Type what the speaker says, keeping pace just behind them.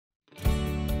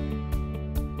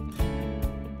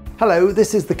Hello,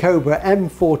 this is the Cobra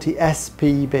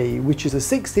M40SPB, which is a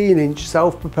 16-inch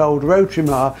self-propelled rotary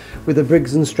mower with a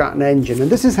Briggs & Stratton engine.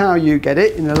 And this is how you get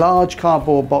it in a large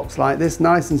cardboard box like this,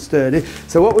 nice and sturdy.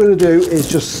 So what we're going to do is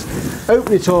just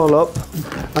open it all up,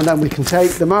 and then we can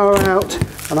take the mower out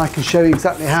and I can show you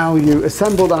exactly how you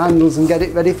assemble the handles and get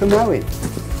it ready for mowing.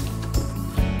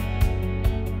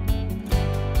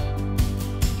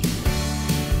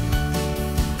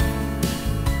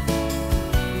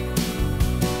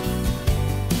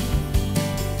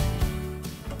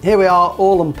 Here we are,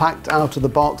 all unpacked out of the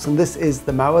box, and this is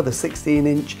the mower, the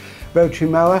 16-inch rotary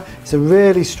mower. It's a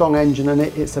really strong engine in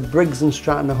it. It's a Briggs &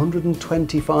 Stratton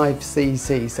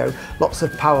 125cc, so lots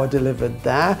of power delivered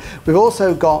there. We've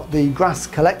also got the grass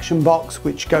collection box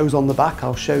which goes on the back.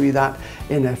 I'll show you that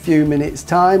in a few minutes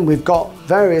time. We've got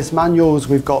various manuals.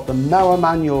 We've got the mower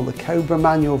manual, the Cobra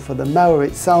manual for the mower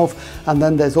itself, and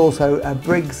then there's also a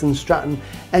Briggs & Stratton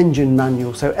engine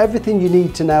manual. So everything you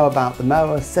need to know about the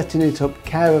mower, setting it up,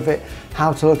 care of it,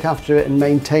 how to look after it and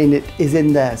maintain it is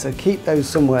in there, so keep those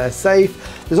somewhere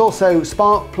safe. There's also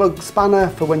spark plug spanner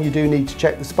for when you do need to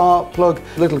check the spark plug,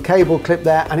 little cable clip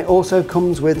there, and it also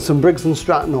comes with some Briggs &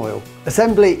 Stratton oil.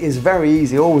 Assembly is very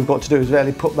easy. All we've got to do is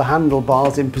really put the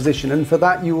handlebars in position, and for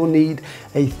that you will need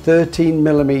a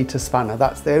 13mm spanner.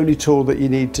 That's the only tool that you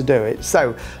need to do it.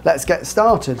 So let's get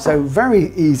started. So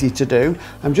very easy to do.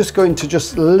 I'm just going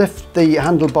to lift the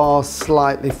handlebars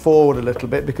slightly forward a little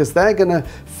bit because they're going to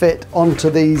fit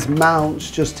onto these mounts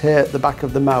just here at the back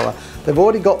of the mower. They've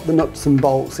already got the nuts and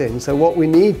bolts in, so what we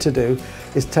need to do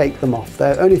is take them off.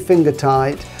 They're only finger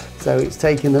tight, so it's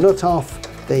taking the nut off,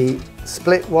 the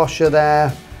split washer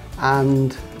there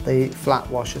and the flat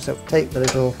washer. So take the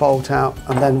little bolt out,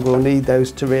 and then we'll need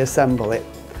those to reassemble it.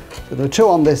 So there are two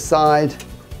on this side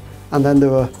and then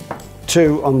there are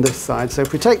two on this side. So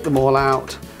if we take them all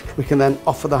out, we can then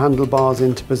offer the handlebars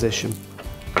into position.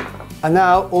 And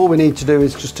now all we need to do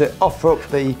is just to offer up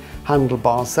the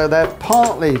handlebars. So they're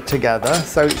partly together,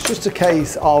 so it's just a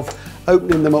case of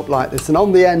opening them up like this, and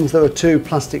on the ends there are two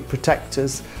plastic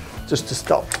protectors just to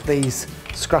stop these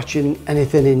scratching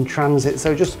anything in transit.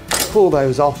 So just pull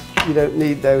those off, you don't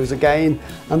need those again,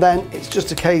 and then it's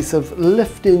just a case of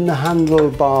lifting the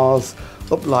handlebars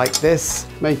up like this,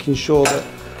 making sure that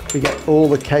we get all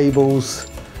the cables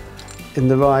in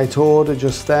the right order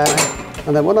just there.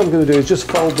 And then what I'm going to do is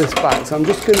just fold this back. So I'm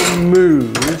just going to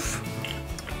move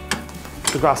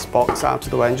the grass box out of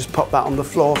the way and just pop that on the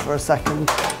floor for a second,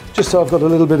 just so I've got a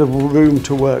little bit of room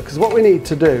to work. Because what we need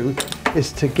to do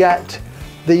is to get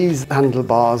these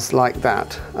handlebars like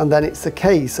that, and then it's a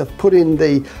case of putting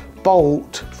the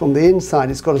bolt from the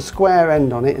inside. It's got a square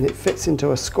end on it and it fits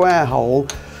into a square hole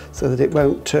so that it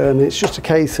won't turn. It's just a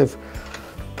case of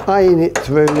eyeing it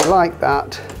through like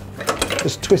that,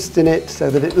 just twisting it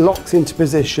so that it locks into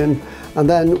position, and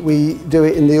then we do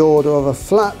it in the order of a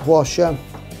flat washer,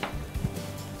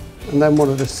 and then one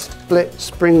of the split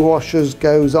spring washers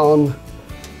goes on,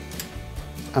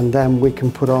 and then we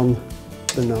can put on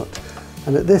the nut.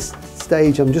 And at this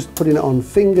stage I'm just putting it on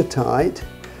finger tight,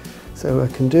 so I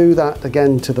can do that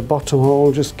again to the bottom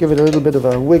hole, just give it a little bit of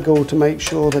a wiggle to make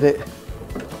sure that it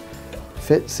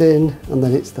fits in, and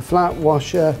then it's the flat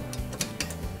washer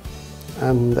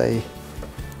and the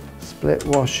split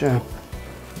washer,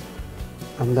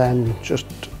 and then just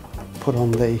put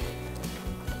on the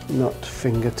nut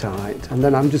finger tight, and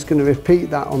then I'm just going to repeat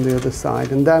that on the other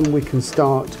side, and then we can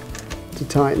start to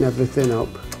tighten everything up.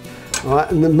 All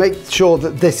right, and then make sure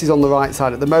that this is on the right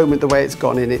side. At the moment the way it's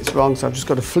gone in, it's wrong, so I've just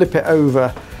got to flip it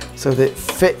over so that it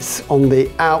fits on the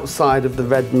outside of the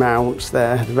red mounts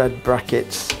there, the red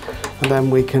brackets, and then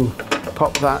we can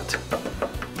pop that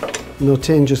nut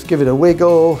in, just give it a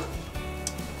wiggle,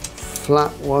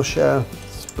 flat washer,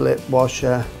 split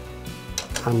washer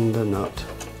and a nut.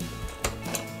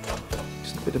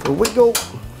 Just a bit of a wiggle,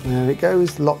 there it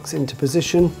goes, locks into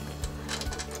position.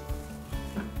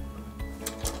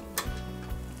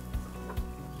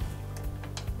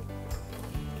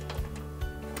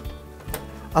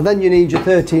 And then you need your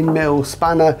 13mm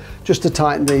spanner just to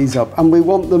tighten these up, and we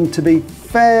want them to be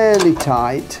fairly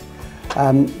tight.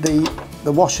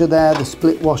 The washer there, the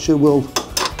split washer, will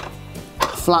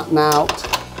flatten out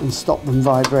and stop them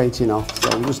vibrating off.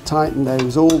 So we just tighten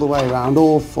those all the way around,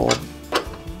 all four.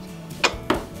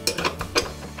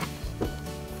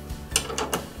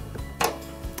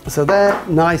 So they're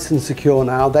nice and secure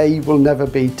now, they will never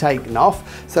be taken off.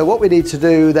 So what we need to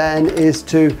do then is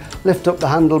to lift up the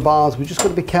handlebars. We've just got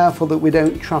to be careful that we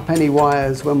don't trap any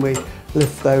wires when we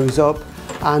lift those up.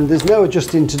 And there's no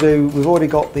adjusting to do, we've already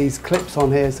got these clips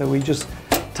on here, so we just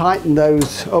tighten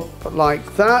those up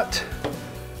like that.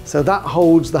 So that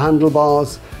holds the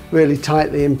handlebars really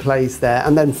tightly in place there.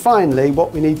 And then finally,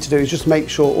 what we need to do is just make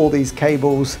sure all these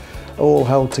cables are all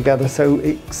held together. So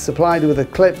it's supplied with a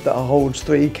clip that holds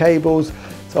 3 cables.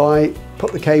 So I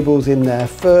put the cables in there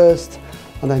first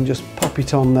and then just pop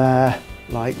it on there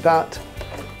like that.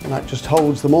 And that just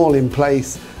holds them all in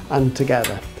place and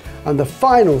together. And the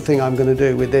final thing I'm going to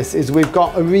do with this is we've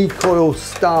got a recoil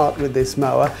start with this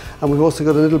mower, and we've also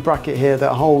got a little bracket here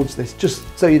that holds this, just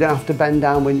so you don't have to bend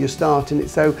down when you're starting it.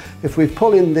 So if we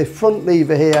pull in the front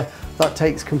lever here, that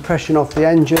takes compression off the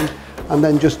engine, and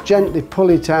then just gently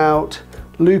pull it out,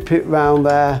 loop it round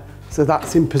there, so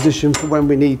that's in position for when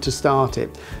we need to start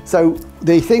it. So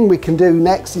the thing we can do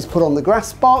next is put on the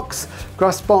grass box.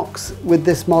 Grass box with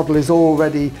this model is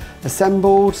already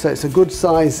assembled, so it's a good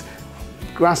size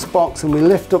grass box, and we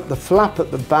lift up the flap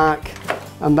at the back,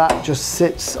 and that just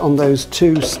sits on those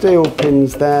 2 steel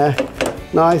pins there,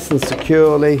 nice and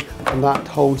securely, and that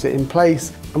holds it in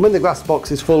place. And when the grass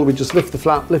box is full, we just lift the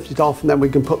flap, lift it off, and then we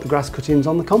can put the grass cuttings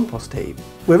on the compost heap.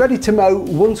 We're ready to mow.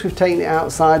 Once we've taken it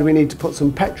outside, we need to put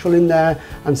some petrol in there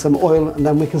and some oil, and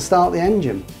then we can start the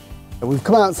engine. We've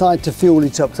come outside to fuel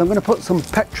it up, so I'm going to put some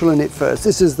petrol in it first.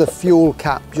 This is the fuel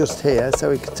cap just here, so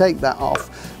we can take that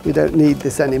off. We don't need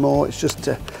this anymore, it's just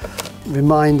to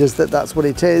remind us that that's what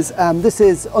it is. This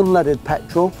is unleaded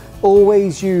petrol.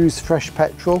 Always use fresh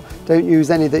petrol. Don't use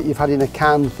any that you've had in a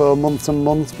can for months and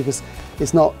months, because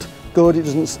it's not good. It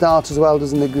doesn't start as well,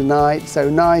 doesn't ignite. So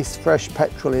nice fresh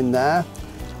petrol in there.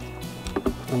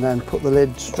 And then put the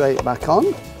lid straight back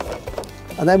on.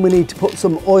 And then we need to put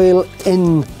some oil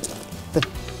in the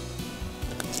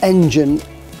engine.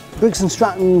 Briggs &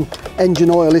 Stratton engine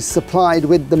oil is supplied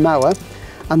with the mower,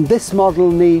 and this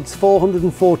model needs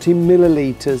 440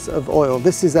 millilitres of oil.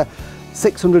 This is a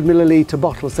 600 millilitre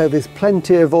bottle, so there's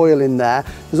plenty of oil in there.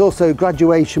 There's also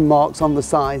graduation marks on the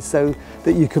side so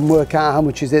that you can work out how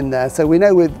much is in there. So we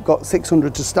know we've got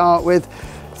 600 to start with,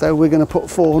 so we're going to put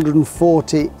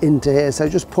 440 into here. So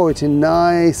just pour it in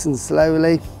nice and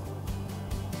slowly.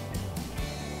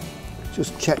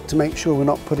 Just check to make sure we're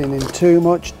not putting in too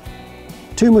much.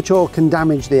 Too much oil can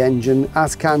damage the engine,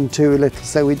 as can too little,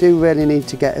 so we do really need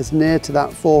to get as near to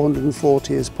that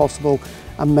 440 as possible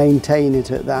and maintain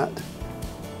it at that.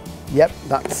 Yep,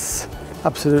 that's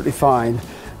absolutely fine.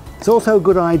 It's also a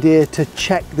good idea to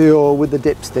check the oil with the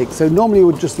dipstick. So normally you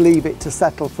would just leave it to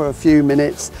settle for a few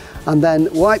minutes and then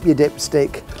wipe your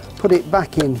dipstick, put it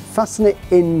back in, fasten it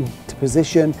into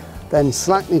position, then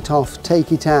slacken it off,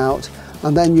 take it out,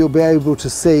 and then you'll be able to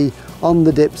see on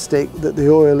the dipstick that the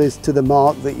oil is to the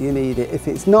mark that you need it. If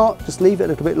it's not, just leave it a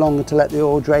little bit longer to let the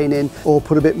oil drain in, or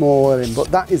put a bit more oil in. But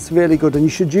that is really good, and you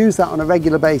should use that on a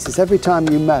regular basis. Every time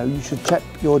you mow, you should check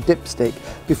your dipstick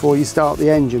before you start the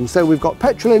engine. So we've got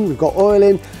petrol in, we've got oil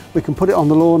in, we can put it on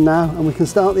the lawn now and we can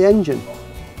start the engine.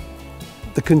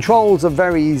 The controls are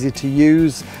very easy to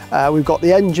use. We've got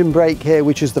the engine brake here,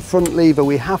 which is the front lever.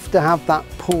 We have to have that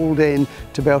pulled in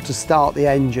to be able to start the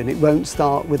engine. It won't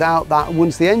start without that.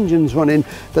 Once the engine's running,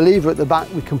 the lever at the back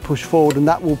we can push forward, and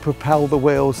that will propel the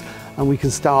wheels and we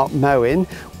can start mowing.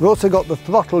 We've also got the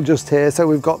throttle just here, so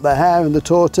we've got the hare and the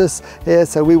tortoise here,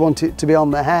 so we want it to be on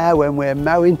the hare when we're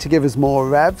mowing to give us more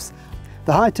revs.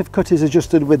 The height of cut is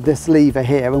adjusted with this lever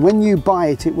here, and when you buy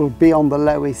it, it will be on the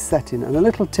lowest setting. And a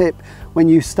little tip when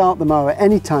you start the mower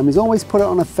anytime is always put it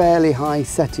on a fairly high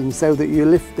setting so that you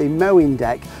lift the mowing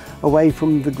deck away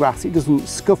from the grass. It doesn't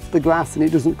scuff the grass and it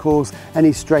doesn't cause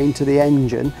any strain to the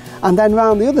engine. And then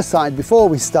round the other side before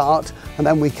we start, and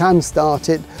then we can start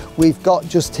it, we've got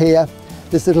just here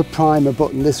this little primer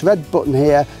button, this red button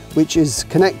here, which is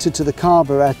connected to the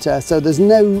carburetor, so there's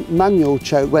no manual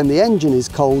choke. When the engine is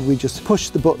cold, we just push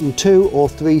the button 2 or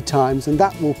 3 times and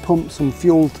that will pump some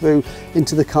fuel through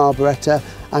into the carburetor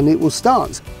and it will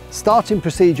start. Starting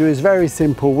procedure is very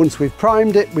simple. Once we've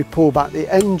primed it, we pull back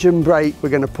the engine brake, we're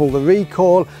going to pull the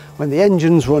recoil. When the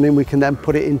engine's running, we can then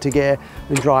put it into gear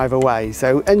and drive away.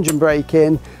 So engine brake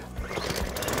in.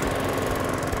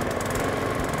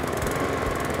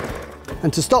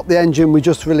 And to stop the engine, we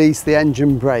just release the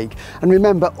engine brake. And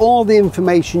remember, all the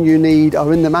information you need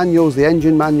are in the manuals, the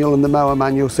engine manual and the mower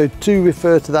manual, so do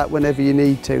refer to that whenever you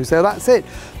need to. So that's it.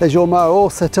 There's your mower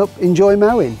all set up. Enjoy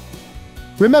mowing.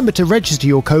 Remember to register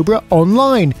your Cobra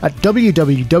online at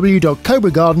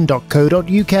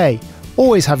www.cobragarden.co.uk.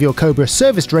 Always have your Cobra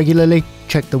serviced regularly.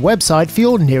 Check the website for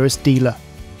your nearest dealer.